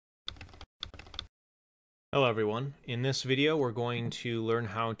Hello everyone. In this video we're going to learn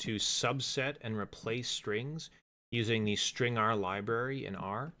how to subset and replace strings using the stringr library in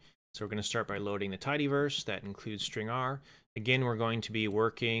R. So we're going to start by loading the tidyverse that includes stringr. Again, we're going to be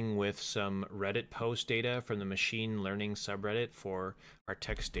working with some Reddit post data from the machine learning subreddit for our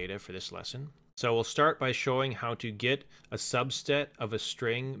text data for this lesson. So we'll start by showing how to get a subset of a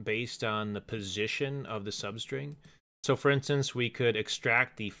string based on the position of the substring. So for instance, we could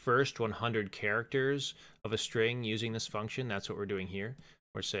extract the first 100 characters of a string using this function. That's what we're doing here.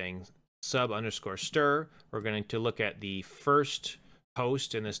 We're saying sub_stir. We're going to look at the first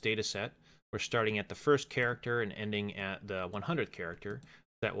post in this data set. We're starting at the first character and ending at the 100th character.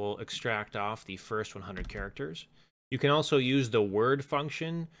 That will extract off the first 100 characters. You can also use the word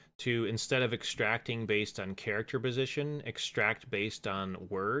function to, instead of extracting based on character position, extract based on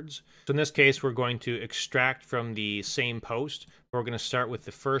words. So in this case, we're going to extract from the same post. We're going to start with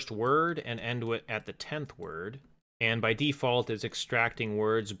the first word and end with at the 10th word. And by default, it's extracting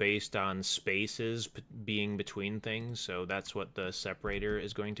words based on spaces being between things. So that's what the separator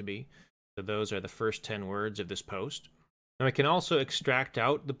is going to be. So those are the first 10 words of this post. And we can also extract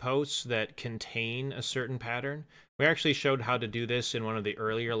out the posts that contain a certain pattern. We actually showed how to do this in one of the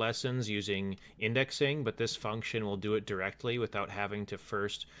earlier lessons using indexing, but this function will do it directly without having to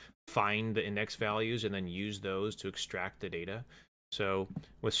first find the index values and then use those to extract the data. So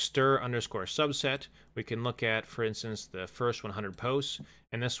with stir_subset, we can look at, for instance, the first 100 posts,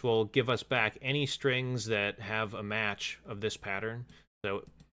 and this will give us back any strings that have a match of this pattern. So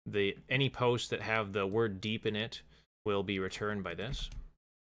any posts that have the word deep in it will be returned by this.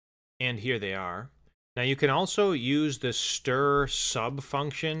 And here they are. Now you can also use the stir sub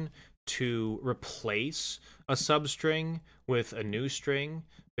function to replace a substring with a new string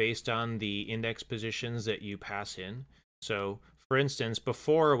based on the index positions that you pass in. So for instance,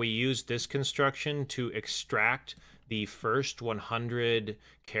 before we used this construction to extract the first 100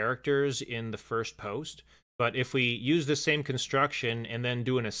 characters in the first post. But if we use the same construction and then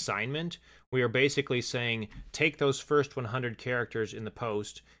do an assignment, we are basically saying, take those first 100 characters in the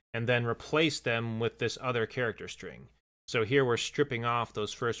post and then replace them with this other character string. So here we're stripping off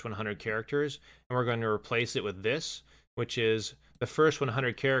those first 100 characters, and we're going to replace it with this, which is the first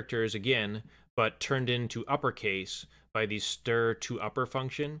 100 characters again, but turned into uppercase by the stir to upper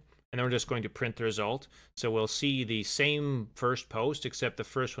function. And then we're just going to print the result. So we'll see the same first post, except the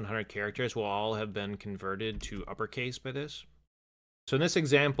first 100 characters will all have been converted to uppercase by this. So in this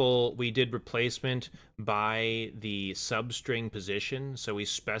example, we did replacement by the substring position. So we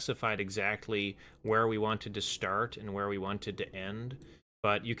specified exactly where we wanted to start and where we wanted to end.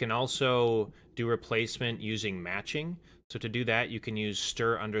 But you can also do replacement using matching. So to do that, you can use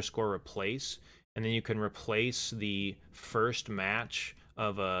stir_replace, and then you can replace the first match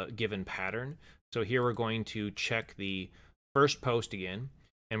of a given pattern. So here we're going to check the first post again,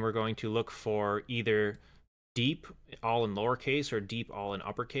 and we're going to look for either deep all in lowercase or deep all in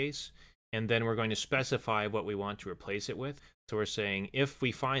uppercase, and then we're going to specify what we want to replace it with. So we're saying if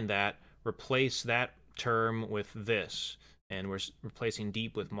we find that, replace that term with this, and we're replacing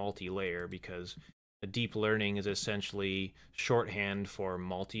deep with multi-layer because a deep learning is essentially shorthand for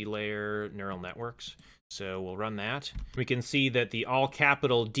multi-layer neural networks. So we'll run that. We can see that the all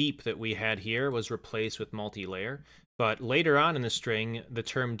capital deep that we had here was replaced with multi-layer. But later on in the string, the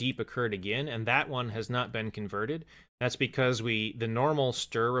term deep occurred again, and that one has not been converted. That's because the normal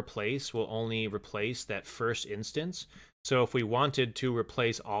stir replace will only replace that first instance. So if we wanted to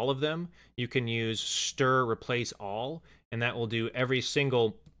replace all of them, you can use stir replace all, and that will do every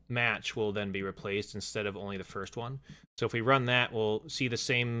single match will then be replaced instead of only the first one. So if we run that, we'll see the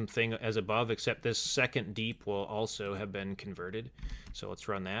same thing as above, except this second deep will also have been converted. So let's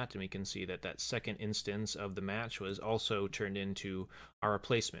run that, and we can see that that second instance of the match was also turned into our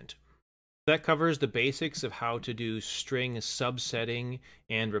replacement. That covers the basics of how to do string subsetting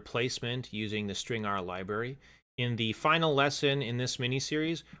and replacement using the stringr library. In the final lesson in this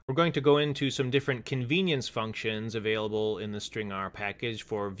mini-series, we're going to go into some different convenience functions available in the stringr package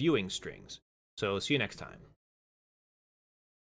for viewing strings. So see you next time.